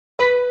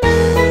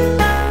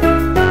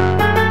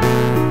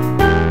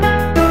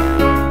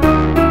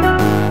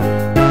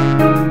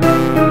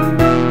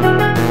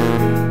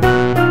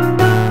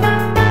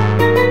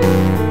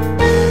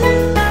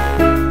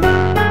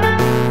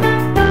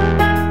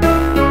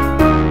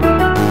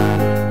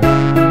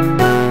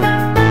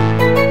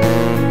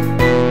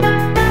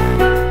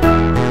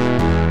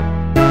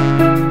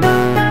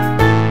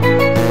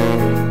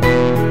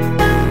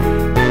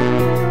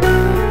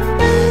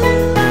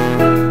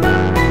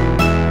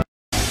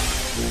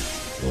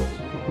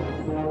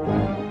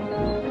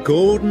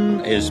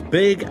Gordon is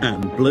big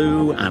and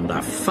blue and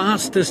the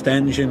fastest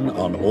engine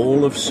on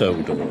all of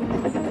Sodor.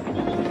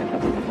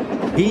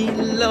 He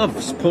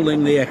loves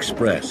pulling the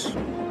express.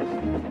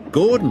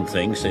 Gordon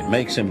thinks it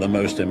makes him the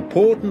most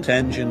important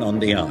engine on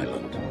the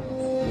island.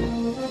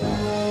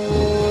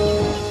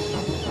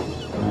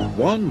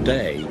 One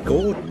day,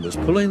 Gordon was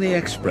pulling the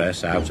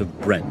express out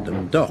of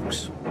Brendam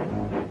Docks.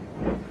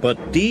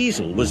 But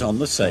Diesel was on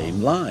the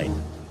same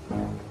line.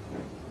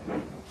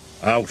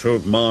 "Out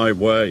of my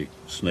way,"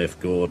 sniffed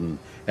Gordon.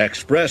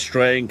 "Express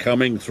train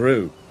coming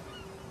through."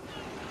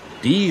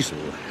 Diesel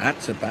had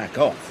to back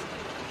off.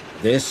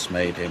 This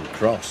made him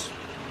cross.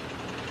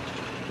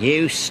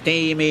 "You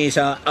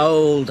steamies are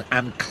old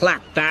and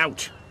clapped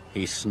out,"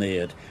 he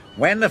sneered.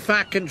 "When the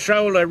Fat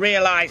Controller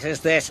realises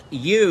this,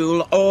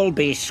 you'll all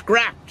be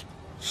scrapped."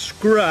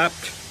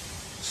 "Scrapped?"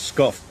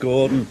 scoffed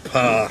Gordon.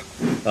 "Pah,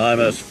 I'm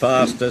as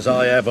fast as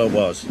I ever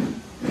was."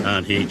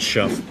 And he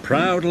chuffed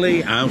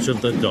proudly out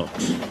of the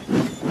docks.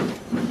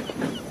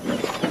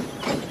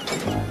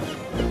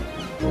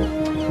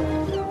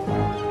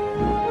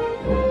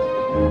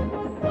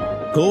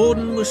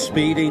 Gordon was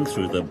speeding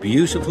through the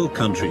beautiful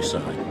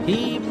countryside.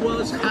 He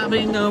was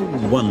having a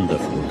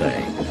wonderful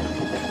day.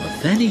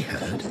 But then he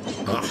heard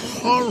a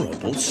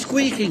horrible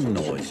squeaking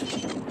noise.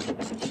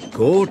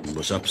 Gordon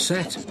was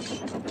upset.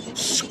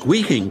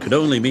 Squeaking could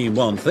only mean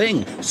one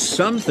thing.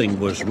 Something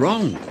was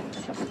wrong.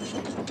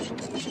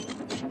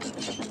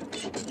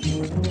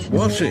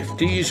 What if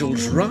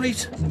Diesel's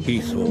right? He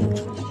thought.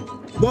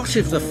 What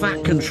if the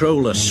Fat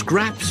Controller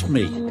scraps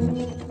me?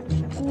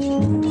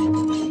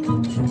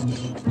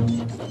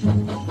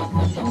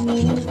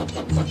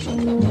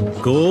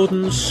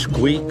 Gordon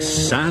squeaked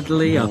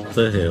sadly up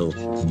the hill.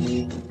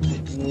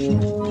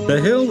 The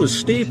hill was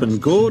steep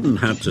and Gordon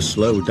had to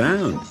slow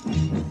down.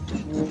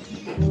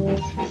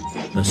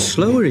 The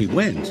slower he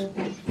went,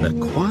 the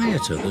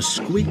quieter the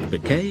squeak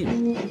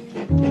became.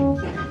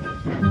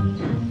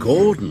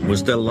 Gordon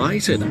was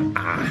delighted.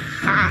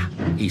 "Aha!"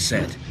 he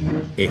said.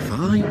 "If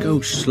I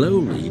go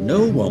slowly,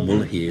 no one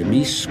will hear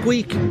me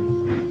squeak."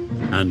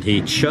 And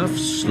he chuffed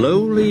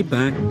slowly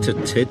back to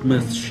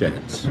Tidmouth's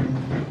sheds.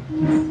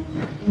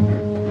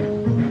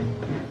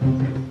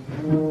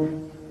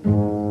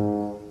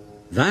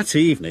 That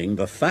evening,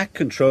 the Fat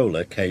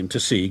Controller came to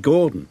see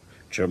Gordon.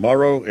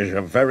 "Tomorrow is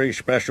a very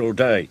special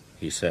day,"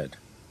 he said.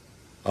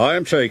 "I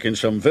am taking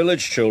some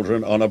village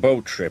children on a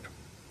boat trip.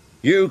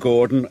 You,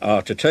 Gordon,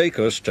 are to take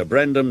us to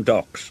Brendam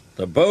Docks.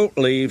 The boat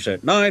leaves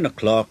at 9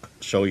 o'clock,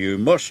 so you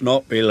must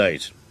not be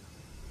late."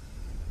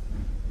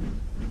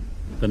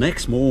 The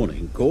next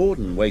morning,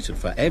 Gordon waited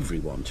for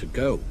everyone to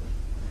go.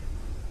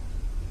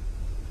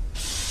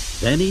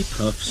 Then he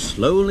puffed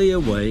slowly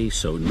away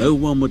so no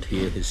one would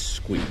hear his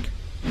squeak.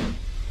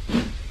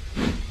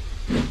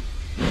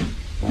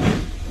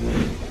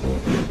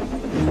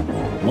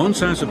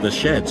 Once out of the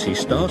sheds, he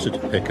started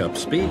to pick up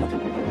speed.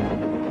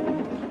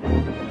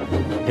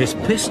 His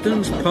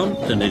pistons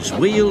pumped and his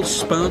wheels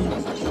spun,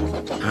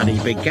 and he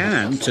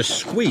began to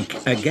squeak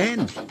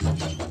again.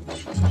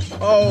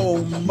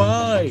 "Oh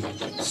my!"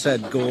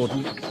 said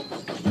Gordon.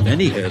 Then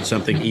he heard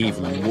something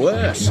even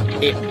worse.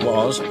 It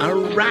was a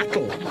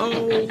rattle.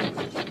 "Oh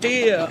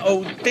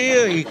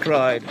dear," he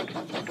cried.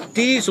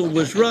 "Diesel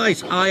was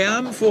right. I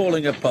am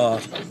falling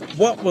apart.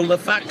 What will the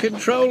Fat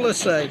Controller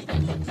say?"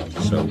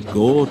 So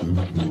Gordon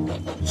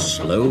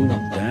slowed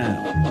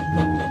down.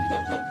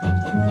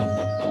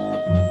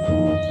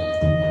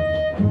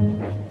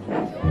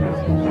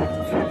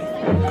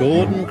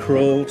 Gordon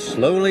crawled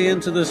slowly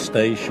into the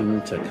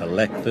station to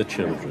collect the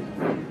children.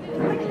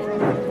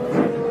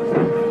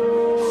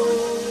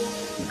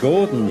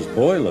 Gordon's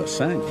boiler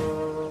sank.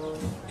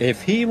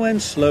 If he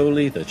went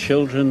slowly, the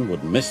children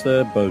would miss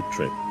their boat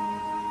trip.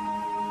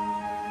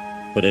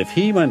 But if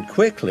he went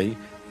quickly,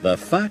 the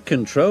Fat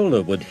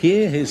Controller would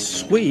hear his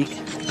squeak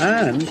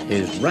and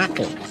his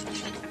rattle.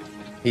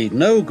 He'd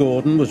know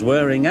Gordon was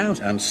wearing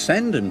out and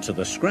send him to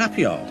the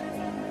scrapyard.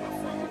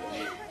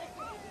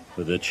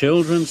 With the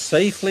children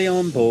safely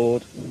on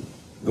board,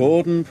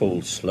 Gordon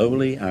pulled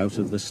slowly out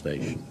of the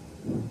station.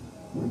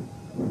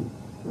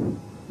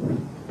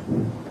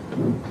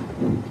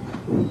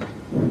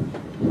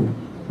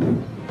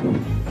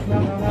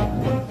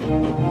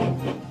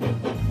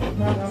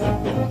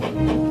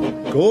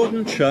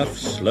 Gordon chuffed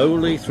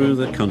slowly through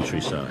the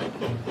countryside.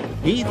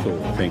 He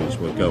thought things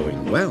were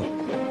going well.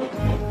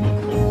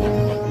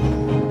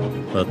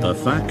 But the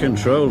Fat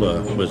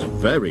Controller was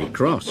very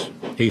cross.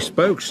 He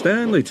spoke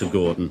sternly to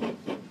Gordon.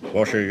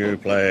 "What are you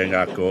playing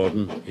at,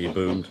 Gordon?" he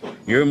boomed.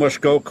 "You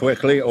must go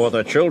quickly or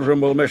the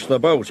children will miss the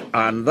boat,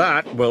 and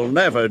that will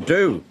never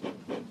do."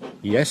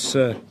 "Yes,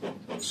 sir,"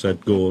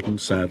 said Gordon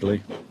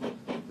sadly.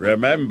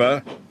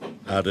 "Remember,"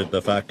 added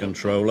the Fat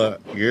Controller,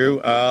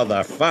 "you are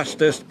the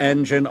fastest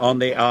engine on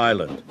the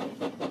island."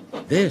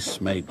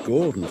 This made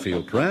Gordon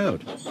feel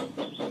proud.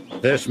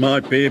 "This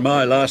might be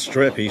my last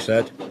trip," he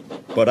said,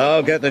 "but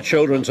I'll get the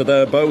children to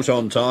their boat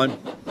on time."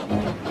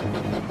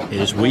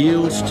 His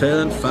wheels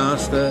turned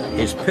faster,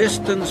 his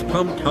pistons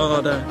pumped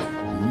harder.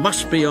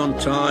 "Must be on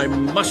time,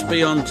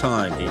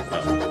 he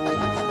puffed.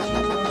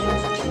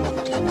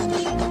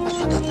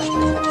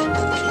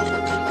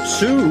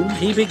 Soon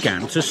he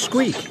began to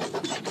squeak,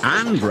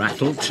 and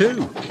rattle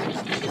too.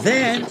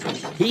 Then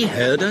he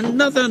heard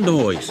another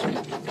noise.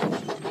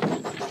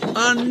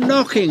 A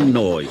knocking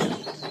noise.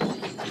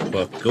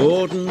 But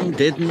Gordon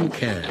didn't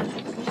care.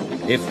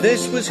 If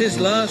this was his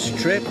last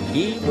trip,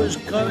 he was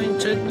going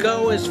to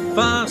go as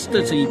fast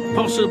as he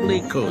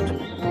possibly could.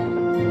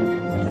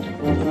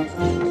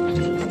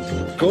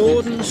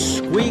 Gordon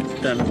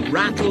squeaked and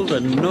rattled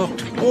and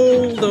knocked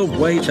all the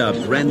way to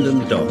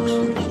Brendam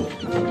Docks.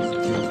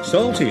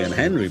 Salty and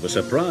Henry were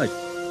surprised.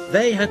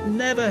 They had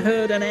never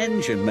heard an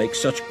engine make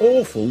such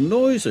awful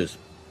noises.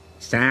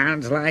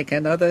 "Sounds like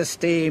another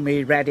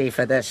steamy ready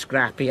for the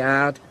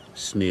scrapyard,"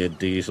 sneered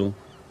Diesel.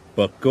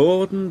 But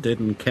Gordon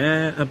didn't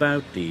care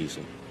about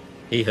Diesel.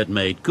 He had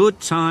made good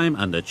time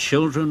and the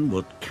children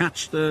would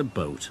catch their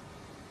boat.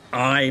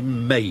 "I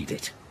made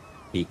it,"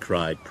 he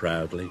cried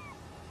proudly.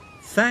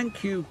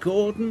 "Thank you,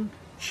 Gordon,"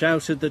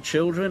 shouted the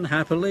children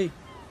happily.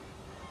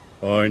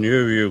 "I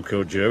knew you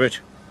could do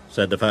it,"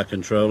 said the Fat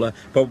Controller,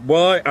 "but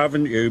why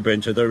haven't you been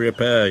to the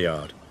repair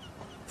yard?"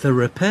 "The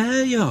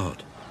repair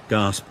yard?"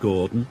 gasped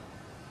Gordon.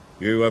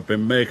 "You have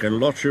been making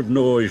lots of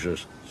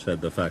noises," said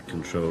the Fat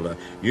Controller.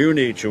 "You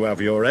need to have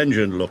your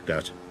engine looked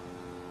at."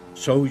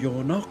 "So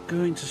you're not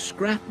going to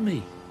scrap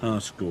me?"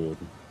 asked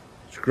Gordon.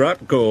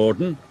 "Scrap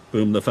Gordon,"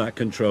 boomed the Fat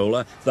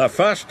Controller. "The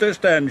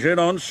fastest engine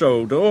on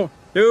Sodor.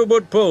 Who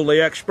would pull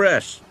the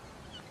express?"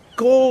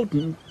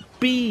 Gordon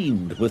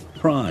beamed with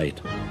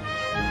pride.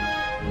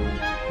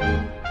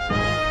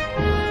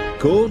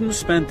 Gordon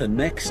spent the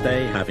next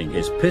day having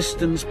his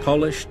pistons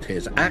polished,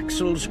 his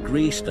axles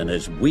greased and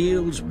his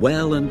wheels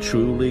well and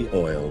truly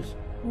oiled.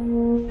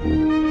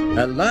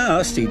 At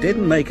last he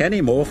didn't make any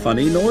more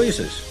funny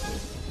noises.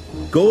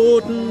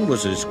 Gordon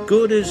was as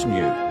good as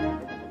new,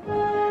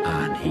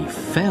 and he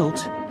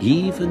felt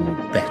even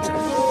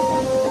better.